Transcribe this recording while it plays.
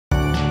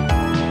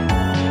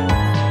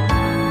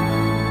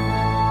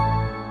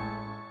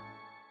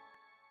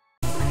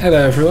Hello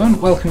everyone,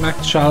 welcome back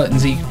to Charlotte and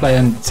Zeke Play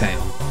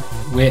Undertale.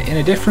 We're in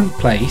a different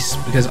place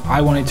because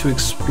I wanted to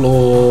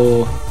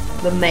explore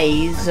the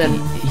maze and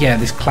yeah,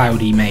 this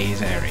cloudy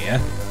maze area,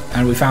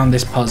 and we found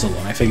this puzzle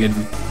and I figured,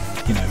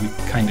 you know, we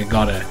kind of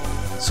gotta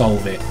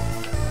solve it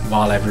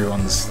while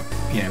everyone's,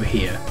 you know,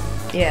 here.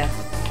 yeah,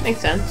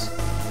 makes sense.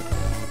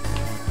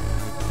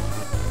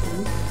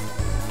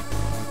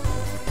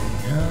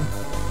 Yeah,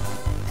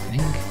 I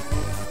think.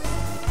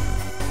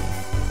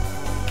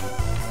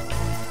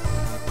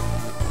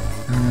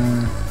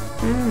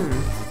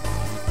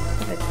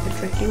 The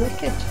tricky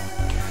wicket.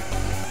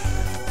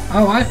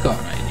 Oh, I've got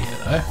an idea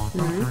though.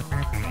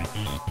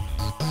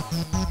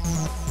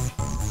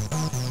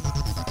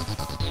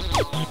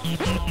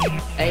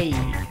 Hey,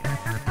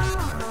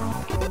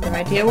 your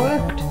idea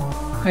worked.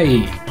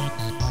 Hey,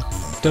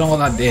 don't know what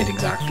that did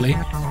exactly,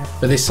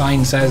 but this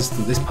sign says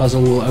that this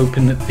puzzle will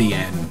open at the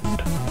end.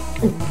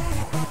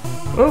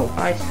 Oh,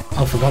 ice.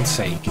 Oh, for God's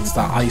sake, it's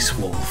that ice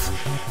wolf.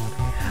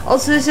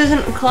 Also, this isn't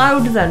a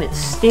cloud then, it's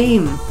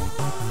steam.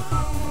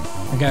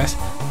 I guess.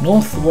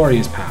 North, the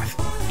warrior's path.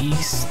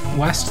 East,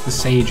 west, the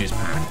sage's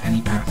path.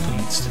 Any path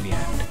leads to the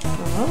end.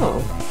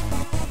 Oh.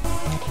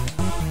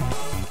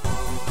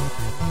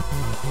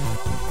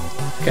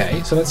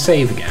 Okay, so let's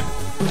save again.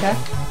 Okay.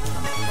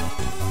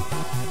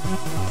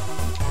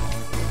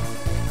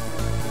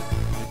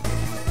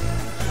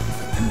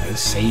 I don't know, the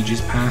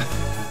sage's path.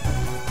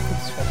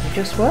 That's what we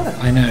just were.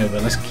 I know,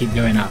 but let's keep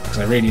going up because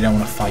I really don't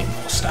want to fight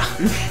more stuff.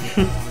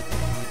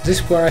 Is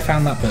this where I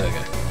found that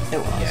burger? It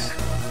was. Yeah.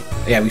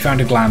 Yeah, we found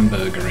a glam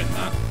burger in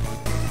that.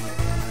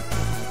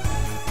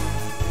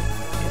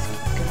 Just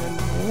keep going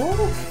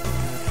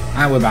north.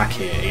 And we're back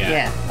here, yeah.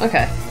 Yeah,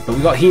 okay. But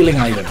we got healing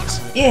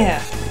items.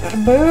 Yeah, got a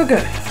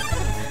burger.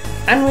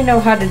 And we know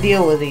how to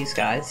deal with these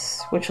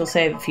guys, which will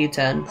save a few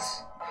turns.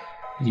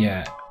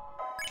 Yeah.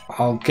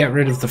 I'll get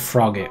rid of the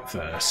frogget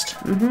first.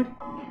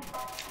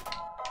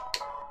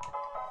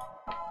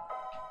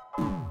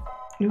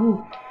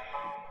 Ooh.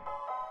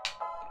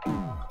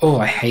 Oh,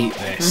 I hate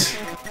this.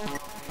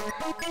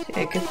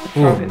 Yeah, give the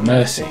Oh, frog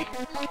mercy.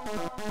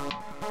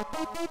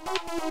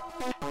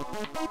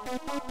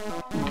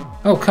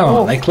 Oh, come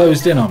on, they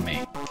closed in on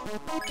me.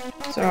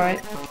 It's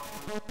alright.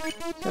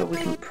 So we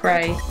can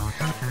pray.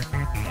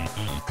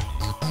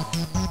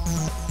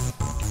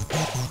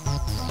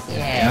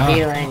 Yeah,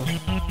 healing.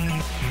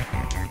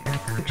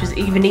 Which is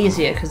even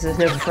easier because there's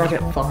no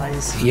frogget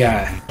flies.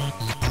 Yeah.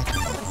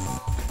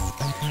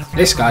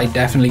 This guy,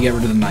 definitely get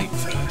rid of the knight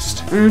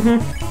first.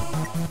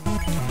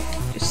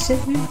 Just sit.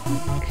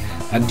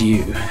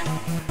 Adieu.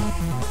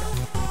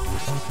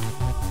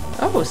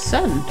 Oh,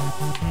 sun.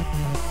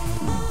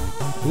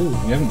 Ooh,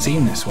 we haven't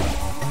seen this one.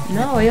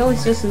 No, he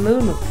always does the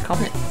moon with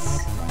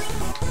comets.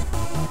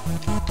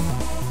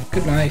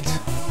 Good night.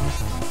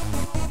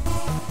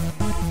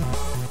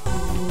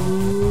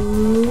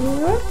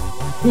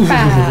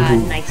 Ah,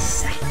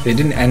 nice. They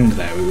didn't end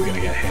there, we were going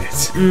to get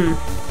hit.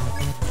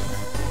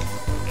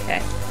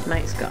 Okay,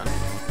 night's gone.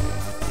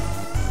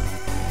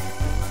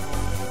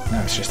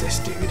 Now it's just this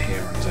dude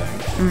here on his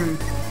own.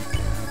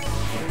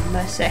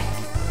 Mercy.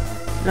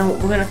 Now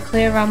we're gonna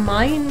clear our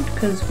mind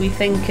because we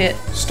think it.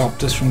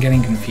 Stopped us from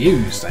getting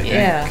confused, I think.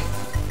 Yeah.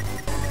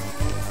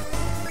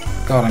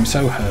 God, I'm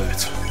so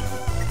hurt.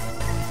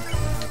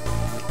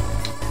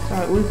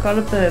 Alright, we've got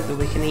a burger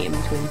we can eat in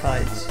between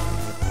fights.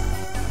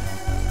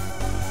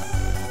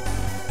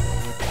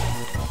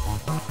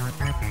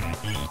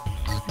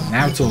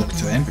 Now talk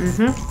to him.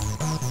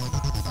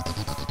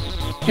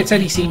 It said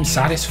he seemed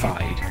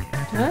satisfied.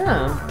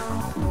 Oh.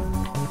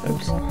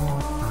 Oops.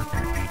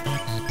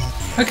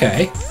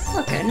 Okay.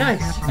 Okay,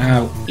 nice.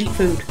 Now, Eat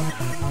food.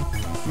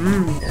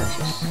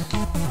 Delicious.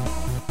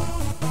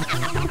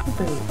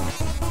 Food.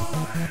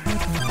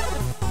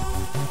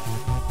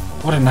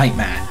 what a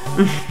nightmare.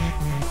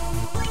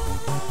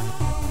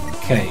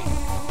 Okay.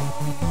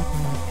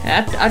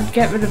 I'd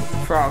get rid of the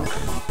frog.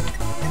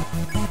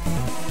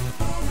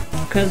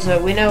 Because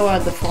we know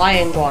the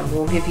flying one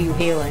will give you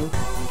healing.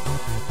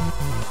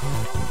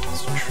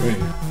 That's true.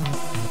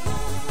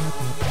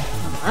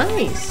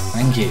 Nice.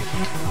 Thank you.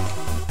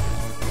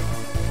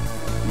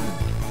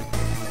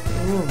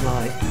 Oh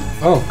my.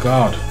 Oh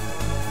God.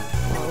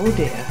 Oh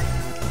dear.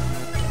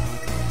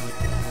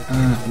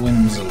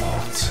 Wins a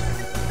lot.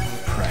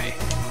 Pray.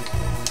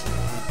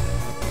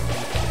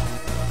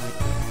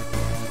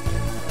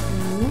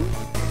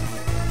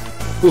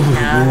 Ooh.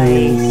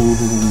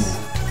 Nice.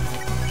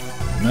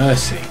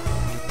 Mercy.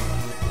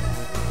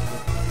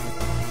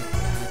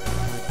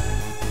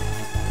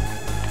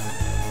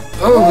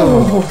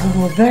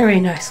 Oh,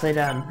 very nicely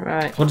done.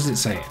 Right. What does it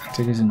say?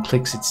 Activism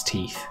clicks its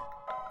teeth.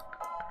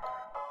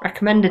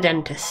 Recommend a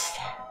dentist.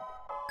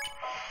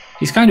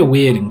 He's kind of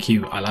weird and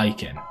cute. I like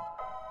him.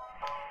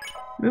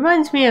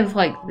 Reminds me of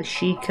like the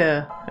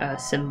Sheikah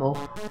symbol.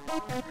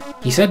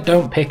 He said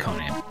don't pick on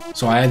him,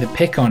 so I either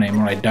pick on him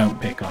or I don't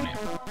pick on him.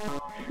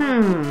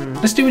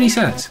 Let's do what he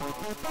says.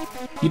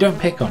 You don't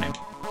pick on him.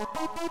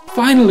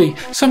 Finally,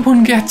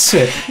 someone gets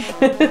it.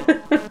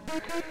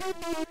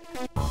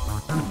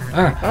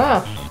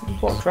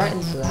 walked right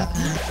into that.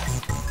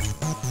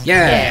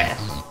 Yeah!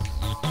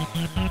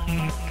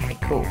 Okay,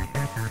 cool.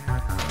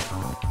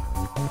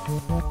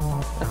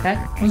 Okay.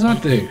 What does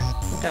that do?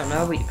 I don't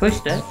know, but you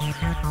pushed it.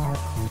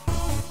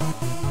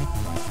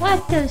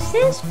 What does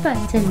this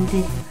button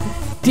do?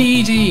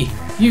 Dee Dee,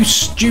 you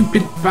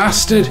stupid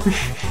bastard!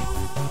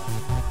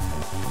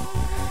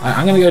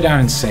 I'm gonna go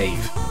down and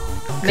save.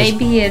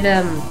 Maybe it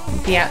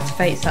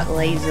deactivates that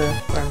laser,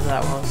 wherever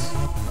that was.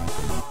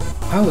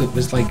 Oh, it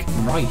was like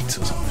right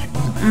or something,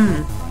 wasn't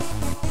it?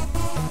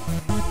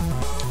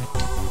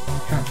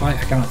 Can't fight,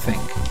 I cannot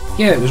think.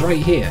 Yeah, it was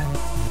right here.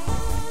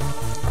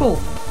 Cool.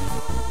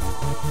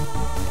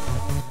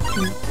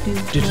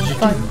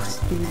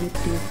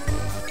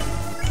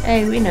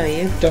 Hey, we know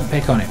you. Don't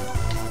pick on him.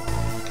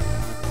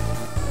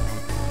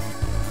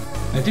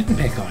 I didn't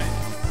pick on him.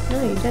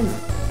 No, you didn't.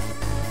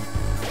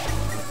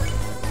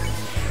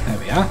 There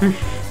we are.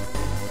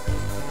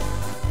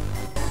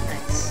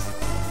 Nice.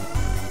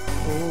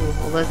 Ooh,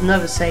 well, there's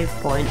another save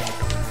point.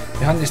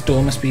 Behind this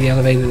door must be the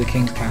elevator to the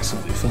King's Castle.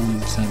 We're filled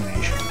with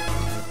determination.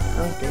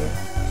 Oh dear.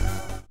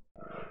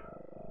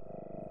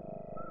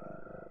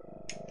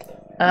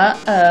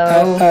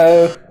 Uh-oh.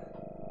 Uh-oh.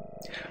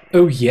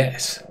 Oh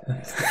yes.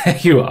 There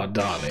you are,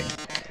 darling.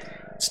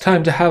 It's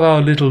time to have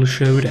our little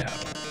showdown.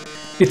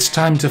 It's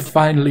time to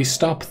finally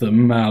stop the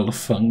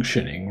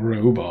malfunctioning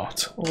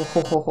robot.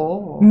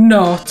 Oh.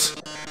 Not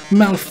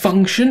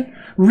malfunction?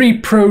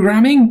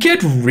 Reprogramming?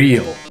 Get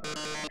real!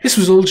 This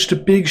was all just a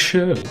big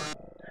show.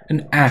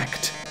 An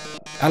act.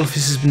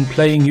 Alphys has been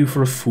playing you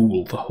for a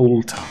fool the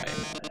whole time.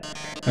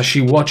 As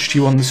she watched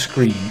you on the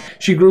screen,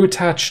 she grew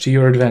attached to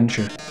your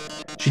adventure.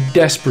 She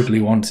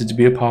desperately wanted to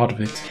be a part of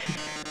it,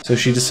 so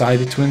she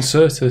decided to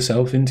insert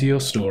herself into your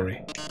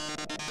story.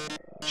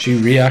 She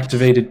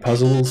reactivated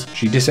puzzles,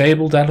 she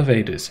disabled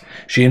elevators,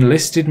 she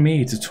enlisted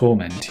me to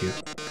torment you.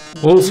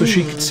 Also,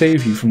 she could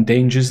save you from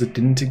dangers that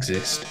didn't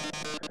exist.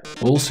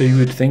 Also, you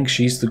would think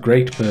she's the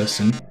great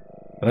person,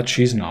 but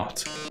she's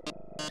not.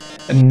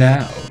 And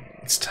now,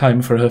 it's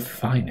time for her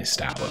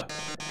finest hour.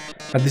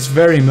 At this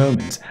very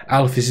moment,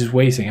 Alphys is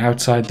waiting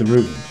outside the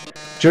room.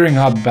 During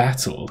our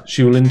battle,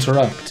 she will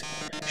interrupt.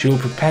 She will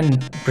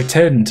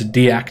pretend to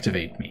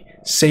deactivate me,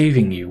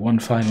 saving you one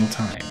final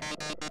time.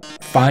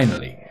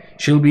 Finally,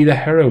 she'll be the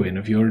heroine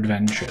of your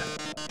adventure.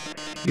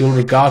 You'll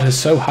regard her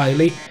so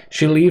highly,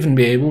 she'll even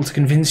be able to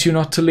convince you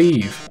not to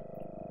leave.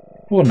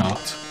 Or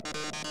not.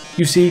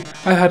 You see,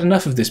 I've had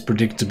enough of this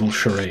predictable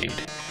charade.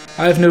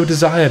 I have no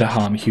desire to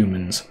harm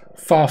humans.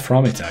 Far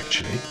from it,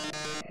 actually.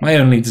 My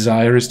only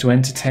desire is to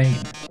entertain.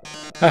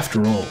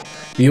 After all,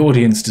 the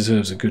audience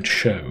deserves a good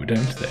show,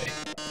 don't they?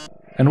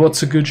 And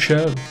what's a good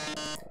show?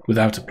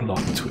 Without a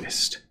plot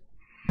twist.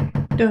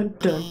 Dun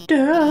dun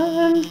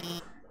dun!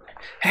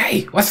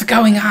 Hey, what's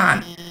going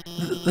on?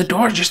 The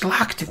door just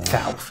locked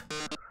itself.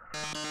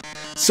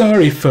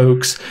 Sorry,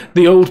 folks.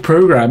 The old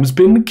program's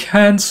been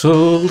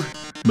cancelled.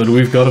 But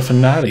we've got a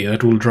finale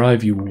that will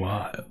drive you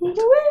wild.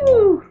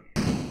 Woo!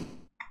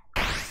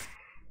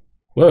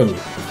 Whoa.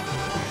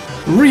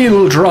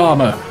 Real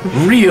drama,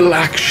 real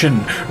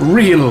action,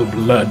 real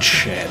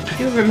bloodshed.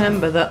 You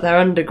remember that they're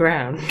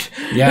underground.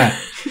 Yeah.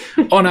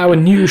 On our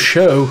new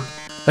show,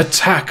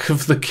 Attack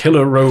of the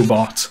Killer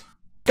Robot.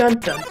 Dun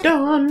dun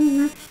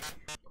dun!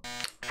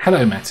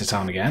 Hello,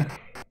 Mettaton again.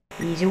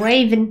 He's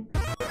waving.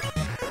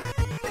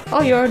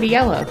 Oh, you're already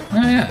yellow.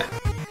 Oh, yeah.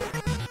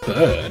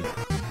 Bird.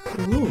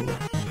 Ooh.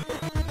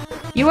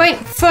 You ain't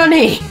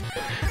funny!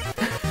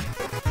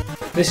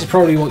 This is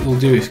probably what you'll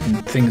do if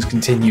things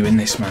continue in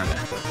this manner.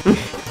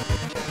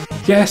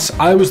 Yes,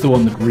 I was the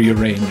one that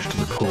rearranged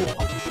the core.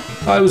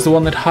 I was the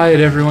one that hired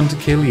everyone to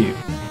kill you.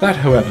 That,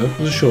 however,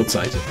 was a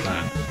short-sighted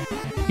plan.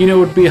 You know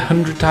what would be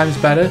 100 times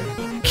better?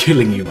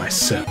 Killing you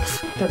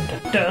myself. Dun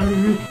dun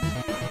dun!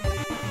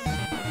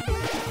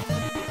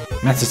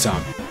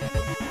 Mettaton.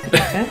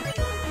 Okay.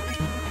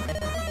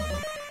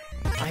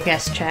 I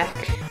guess check.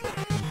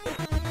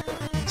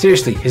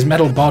 Seriously, his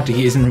metal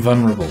body is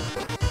invulnerable.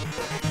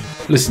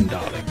 Listen,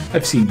 darling,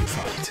 I've seen you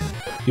fight.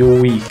 You're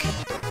weak.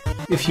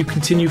 If you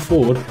continue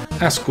forward,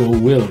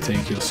 Asgore will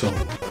take your soul.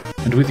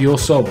 And with your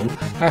soul,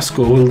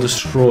 Asgore will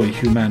destroy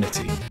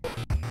humanity.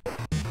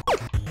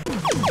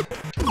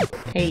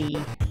 Hey,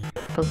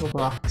 puzzle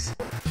blocks.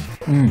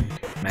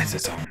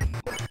 Mettaton.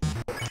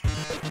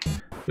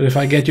 But if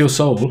I get your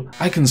soul,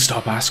 I can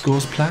stop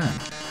Asgore's plan.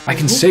 I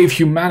can save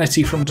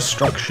humanity from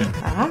destruction.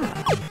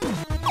 Ah.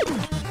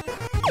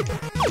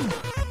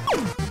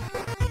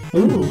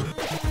 Ooh.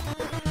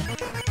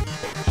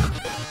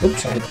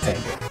 Oops, I hit the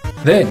table.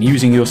 Then,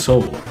 using your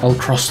soul, I'll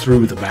cross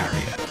through the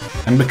barrier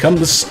and become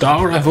the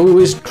star I've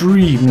always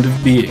dreamed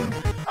of being.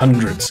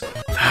 Hundreds,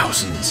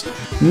 thousands,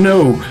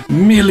 no,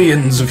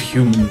 millions of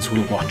humans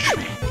will watch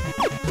me.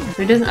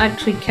 So he doesn't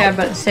actually care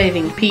about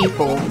saving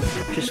people,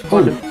 just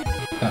Oh, want to,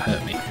 that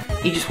hurt me.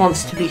 he just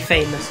wants to be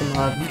famous and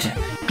loved.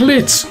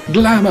 Glitz,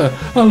 glamour,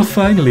 I'll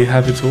finally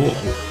have it all.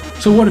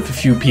 So what if a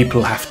few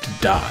people have to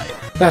die?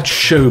 That's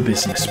show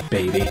business,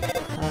 baby.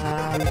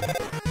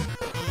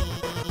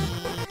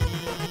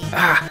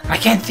 I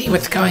can't see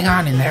what's going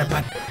on in there,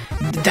 but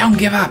don't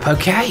give up,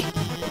 okay?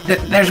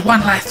 There's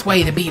one last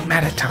way to beat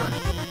Mettaton.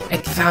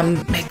 It's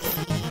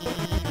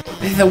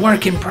a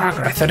work in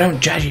progress, so don't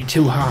judge it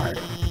too hard.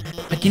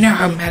 But you know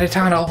how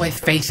Mettaton always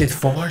faces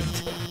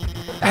forwards?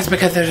 That's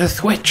because there's a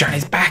switch on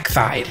his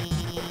backside.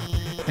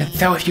 And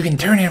so if you can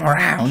turn him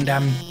around,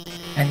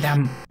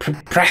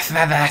 press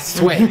that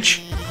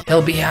switch,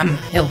 he'll be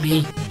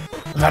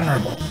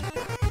vulnerable.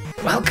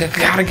 Well,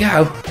 gotta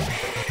go.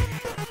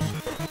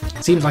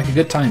 Seems like a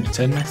good time to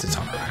turn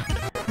Mettaton around.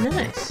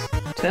 Nice.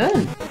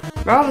 Turn.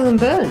 Rather than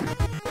burn.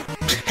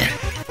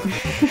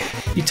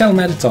 You tell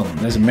Mettaton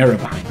there's a mirror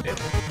behind it.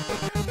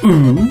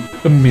 Ooh,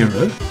 a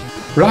mirror?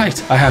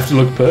 Right, I have to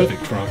look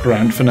perfect for our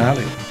grand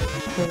finale.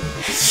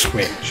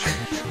 Switch.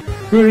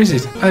 Where is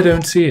it? I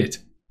don't see it.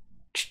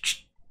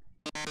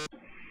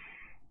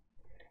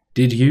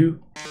 Did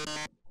you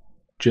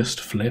just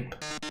flip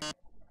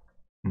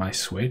my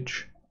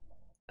switch?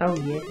 Oh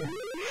yeah.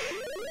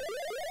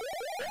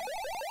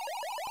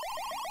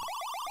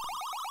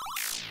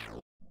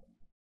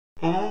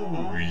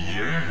 Oh,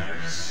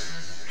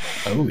 yes.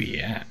 Oh,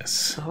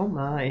 yes. Oh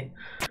my.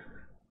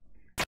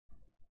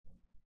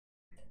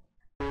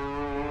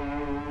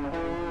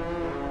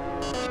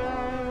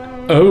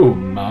 Oh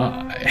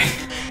my.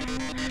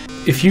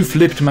 If you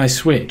flipped my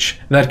switch,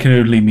 that can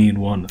only mean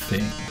one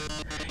thing.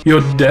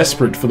 You're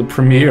desperate for the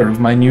premiere of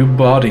my new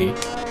body.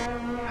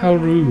 How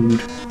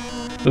rude.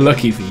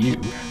 Lucky for you,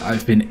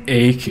 I've been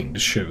aching to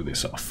show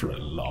this off for a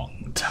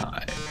long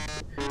time.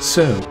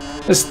 So,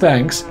 as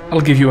thanks, I'll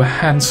give you a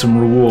handsome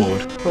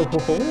reward.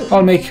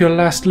 I'll make your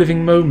last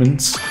living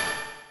moments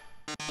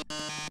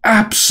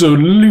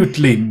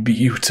absolutely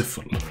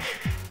beautiful.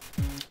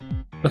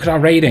 Look at our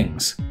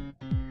ratings.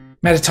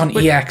 Mettaton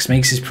EX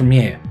makes his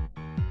premiere.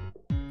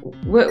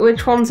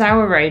 Which one's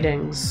our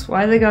ratings?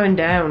 Why are they going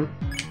down?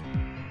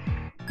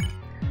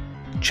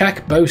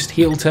 Check, boast,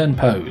 heel turn,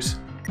 pose.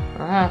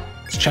 Ah,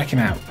 Let's check him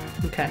out.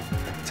 okay.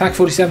 Attack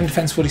 47,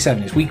 defense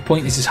 47. His weak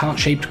point is his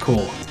heart-shaped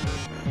core.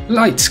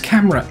 Lights,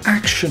 camera,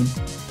 action.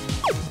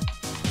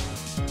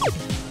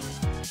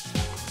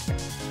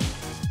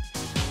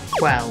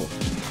 Well.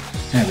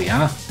 There we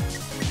are.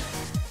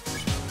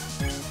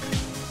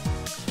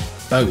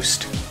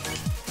 Boast.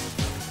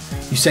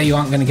 You say you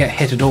aren't going to get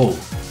hit at all.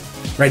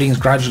 Ratings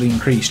gradually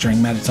increase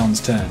during Mettaton's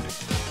turn.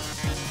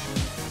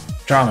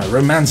 Drama,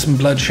 romance and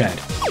bloodshed.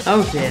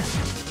 Oh dear.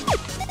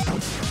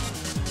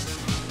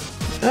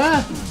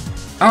 Ah!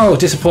 Oh,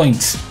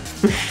 disappoints.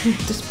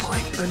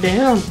 Disappoint. Go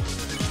down.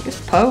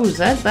 Just pose.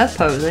 That's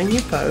posing.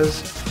 You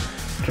pose.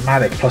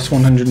 Dramatic, plus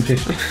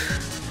 150.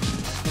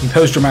 You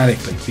pose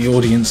dramatically. The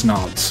audience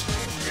nods.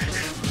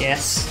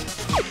 Yes.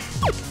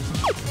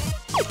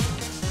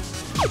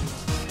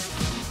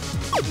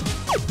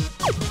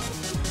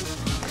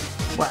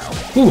 Wow.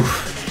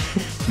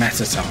 Oof.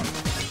 Mettaton.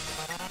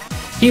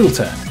 Heel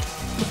turn.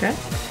 Okay.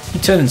 You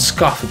turn and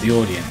scoff at the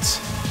audience.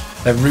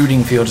 They're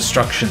rooting for your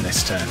destruction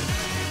this turn.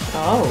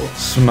 Oh.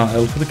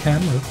 Smile for the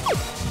camera.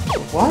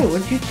 Why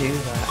would you do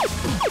that?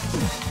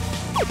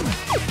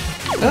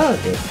 Oh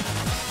dear.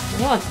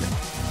 What?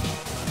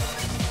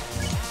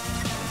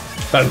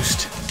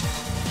 Boast.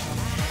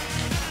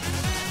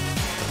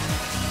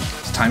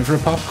 It's time for a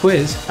pop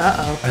quiz.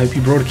 Uh-oh. I hope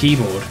you brought a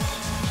keyboard.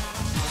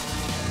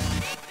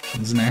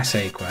 There's an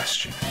essay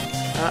question.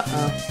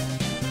 Uh-oh.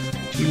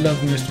 Do you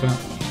love most about...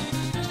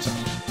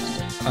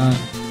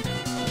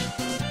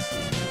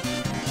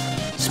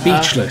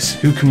 Speechless.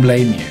 Who can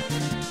blame you?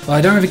 Well,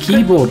 I don't have a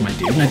keyboard, my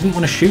dude, and I didn't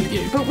want to shoot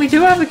you. But we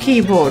do have a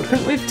keyboard.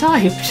 Couldn't we have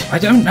typed? I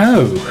don't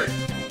know.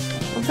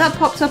 If that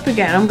pops up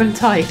again, I'm going to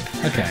type.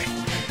 Okay.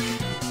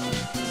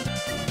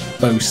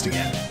 Boast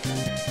again.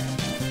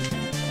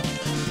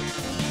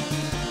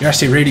 You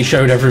actually really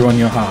showed everyone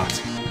your heart.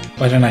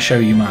 Why don't I show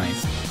you mine?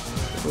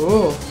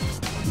 Oh.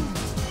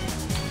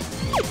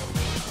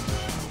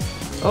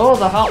 Oh,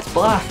 the heart's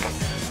black.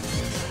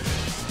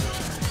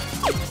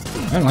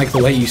 I don't like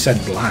the way you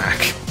said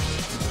black.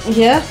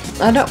 Yeah,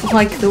 I don't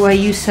like the way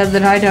you said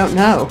that I don't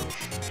know.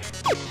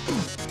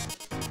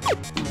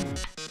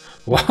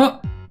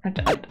 What?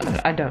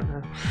 I don't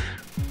know.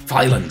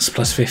 Violence,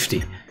 plus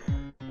 50.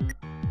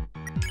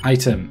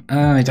 Item.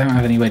 I don't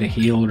have any way to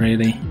heal,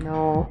 really.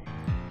 No.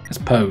 Let's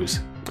pose.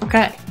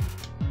 Okay.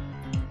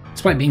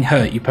 Despite being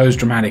hurt, you pose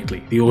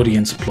dramatically. The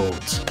audience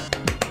applauds.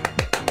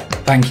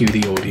 Thank you,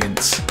 the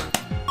audience.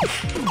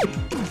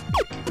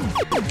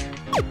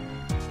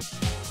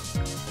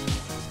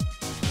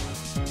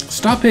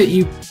 Stop it,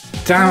 you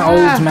damn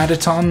old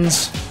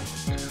Mettatons.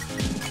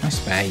 I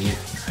spare you.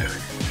 No.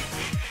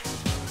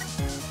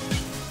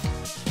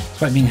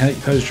 Despite being hurt,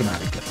 you pose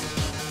dramatically.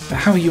 But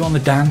how are you on the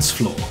dance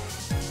floor?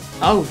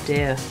 Oh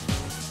dear.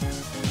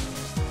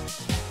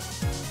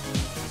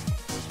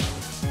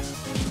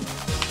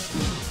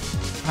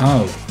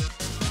 Oh.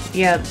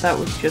 Yeah, that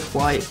was just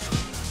white.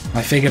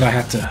 I figured I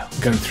had to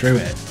go through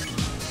it.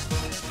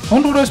 I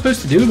wonder what I was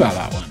supposed to do about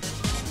that one.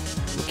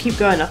 Keep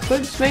going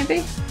upwards,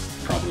 maybe?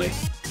 Probably.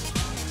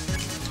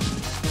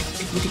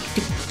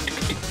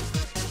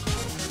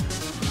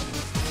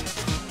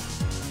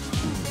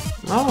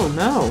 Oh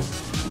no.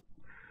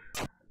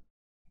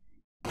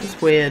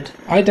 weird.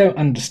 I don't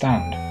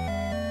understand.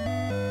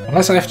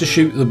 Unless I have to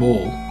shoot the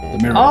ball, the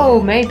mirror Oh,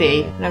 ball.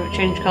 maybe. Have it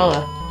change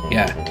colour.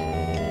 Yeah.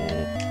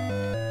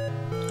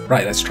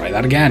 Right, let's try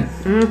that again.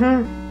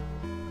 Mm-hmm.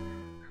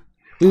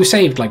 We were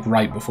saved, like,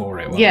 right before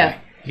it, weren't Yeah.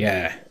 we?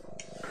 Yeah.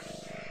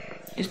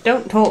 Just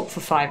don't talk for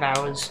 5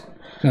 hours.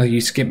 No,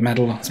 you skip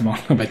Mettaton's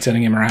monologue by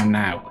turning him around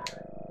now.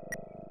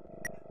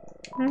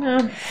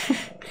 No.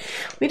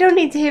 We don't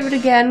need to hear it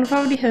again. We've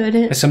already heard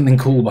it. There's something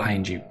cool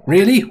behind you.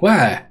 Really?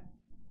 Where?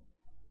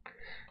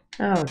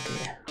 Oh,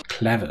 dear.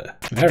 Clever.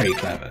 Very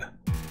clever.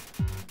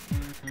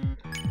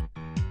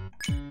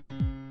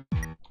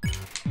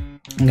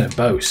 I'm gonna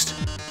boast.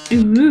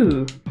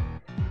 Ooh.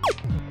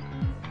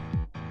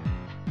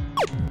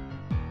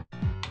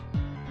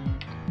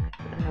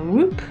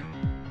 Whoop.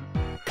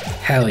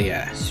 Hell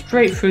yeah.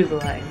 Straight through the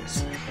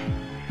legs.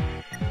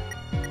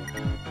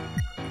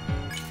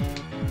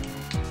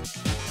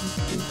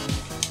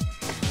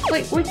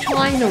 Wait, which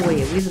line are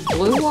we? Are we the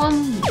blue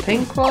one, the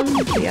pink one,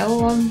 the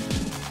yellow one?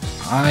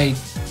 I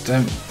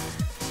don't...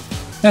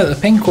 No, the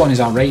pink one is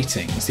our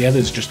ratings. The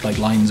other's just like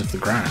lines of the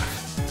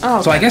graph. Oh,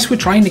 okay. So I guess we're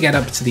trying to get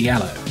up to the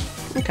yellow.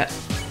 Okay.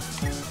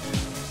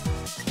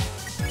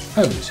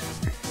 Pose.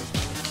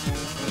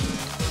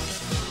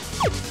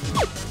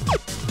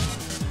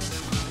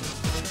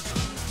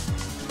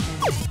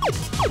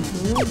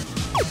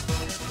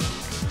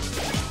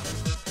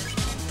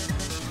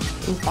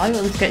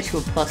 Violence gets you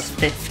a plus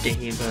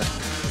 50, but...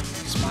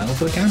 Smile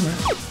for the camera.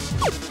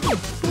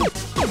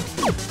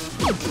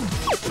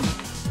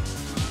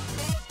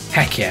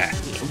 Heck yeah.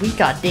 Yeah, we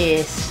got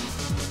this.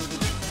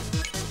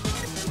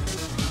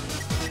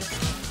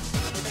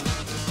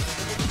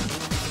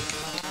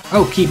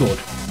 Oh, keyboard.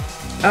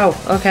 Oh,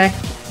 okay.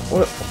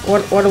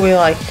 What do we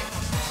like?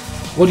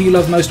 What do you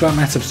love most about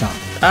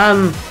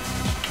Mettaton?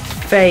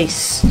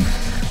 Face.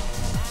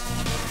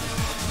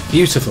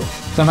 Beautiful.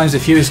 Sometimes the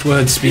fewest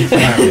words speak the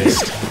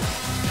loudest.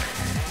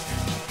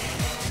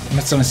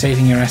 Mettaton is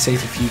saving your essay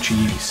for future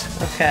use.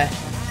 Okay.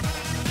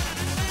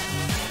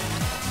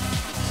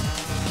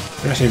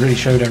 Your essay really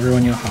showed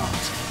everyone your heart.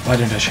 Why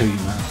don't I show you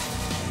now?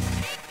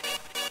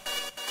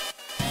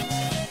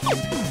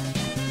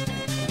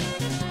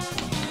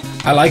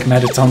 I like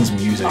Mettaton's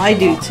music. I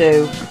do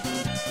too.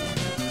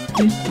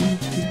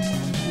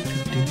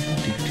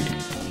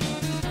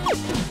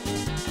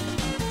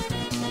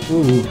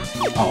 Ooh.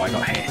 Oh, I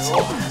got hit.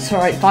 It's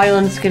alright,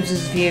 violence gives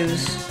us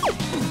views.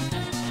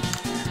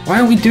 Why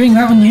aren't we doing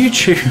that on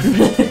YouTube?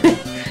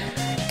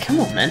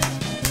 Come on, man.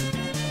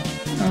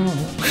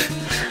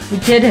 Oh. We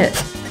did it.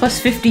 Plus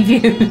 50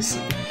 views.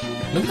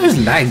 Look at those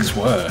legs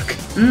work.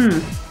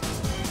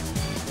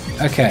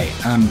 Okay,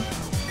 I'm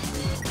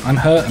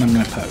hurt and I'm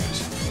gonna pose.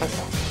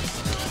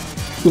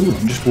 Ooh,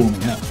 I'm just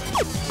warming up.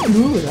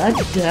 Ooh, like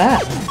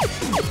that.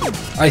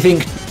 I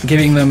think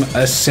giving them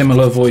a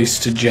similar voice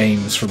to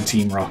James from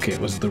Team Rocket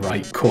was the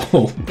right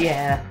call.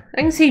 Yeah.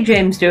 I can see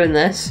James doing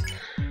this.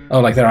 Oh,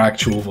 like their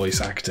actual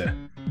voice actor.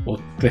 Or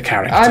the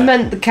character. I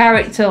meant the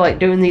character, like,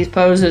 doing these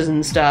poses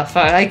and stuff.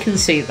 I can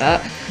see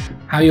that.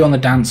 How are you on the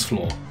dance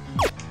floor?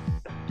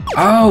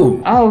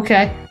 Oh! Oh,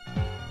 okay.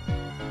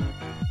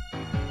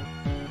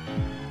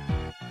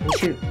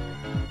 Shoot.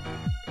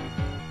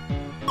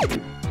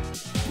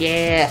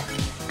 Yeah.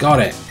 Got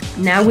it.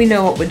 Now we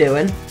know what we're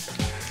doing.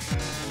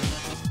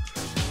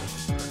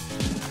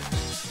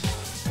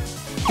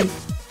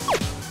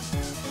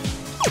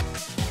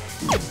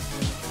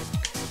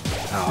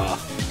 Ah.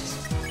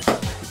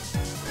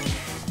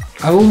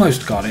 I've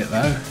almost got it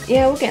though.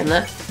 Yeah, we're getting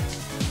there.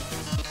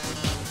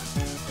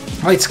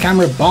 Lights,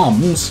 camera,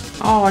 bombs.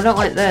 Oh, I don't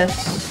like this.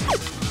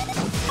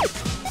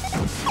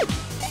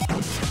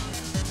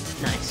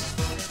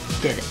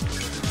 Nice. Did it.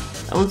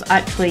 That one's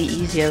actually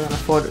easier than I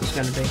thought it was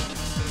going to be.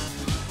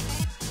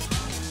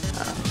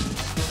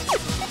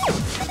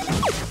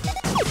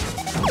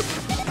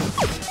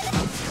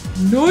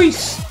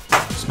 Nice!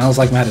 Smells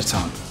like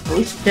Mettaton. At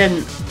least it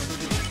didn't.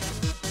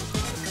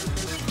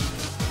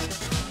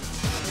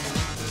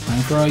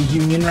 Time for our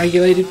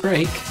union-regulated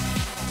break.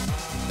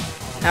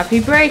 Happy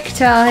break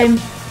time!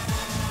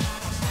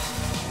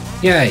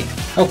 Yay.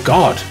 Oh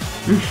god.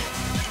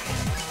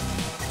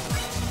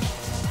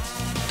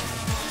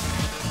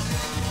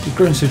 You've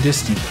grown so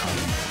distant, darling.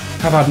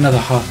 How about another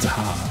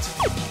heart-to-heart?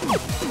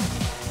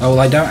 Oh, well,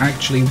 I don't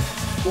actually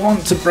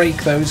want to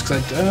break those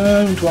because I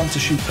don't want to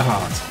shoot the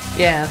heart.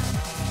 Yeah.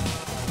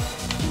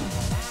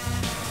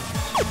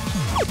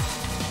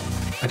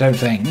 I don't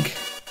think.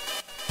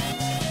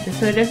 Is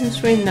there a difference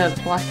between the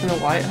black and the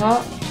white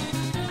heart?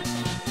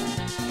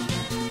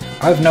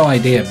 I have no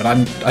idea, but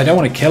I don't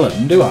want to kill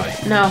them, do I?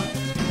 No.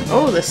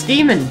 Oh, the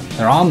steaming!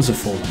 Their arms have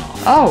fallen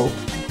off. Oh!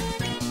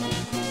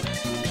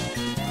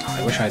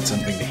 I wish I had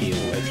something to heal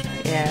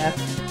with. Yeah.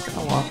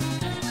 Oh well.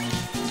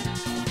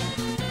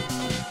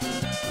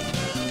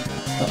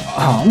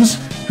 Arms?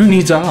 Who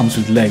needs arms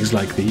with legs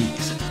like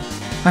these?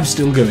 I'm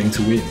still going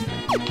to win.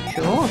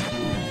 Sure.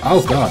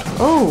 Oh god.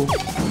 Oh!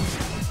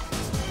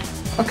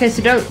 Okay,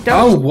 so don't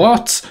Oh,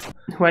 what?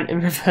 went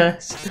in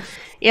reverse.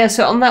 Yeah,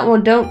 so on that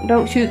one,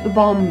 don't shoot the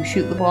bomb,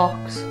 shoot the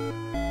box.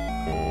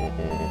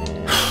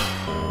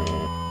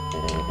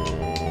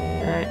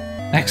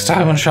 Next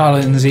time on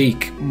Charlotte and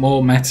Zeke,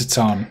 more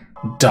Mettaton,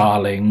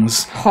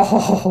 darlings. Ho ho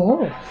ho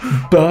ho.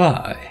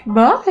 Bye.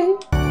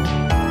 Bye.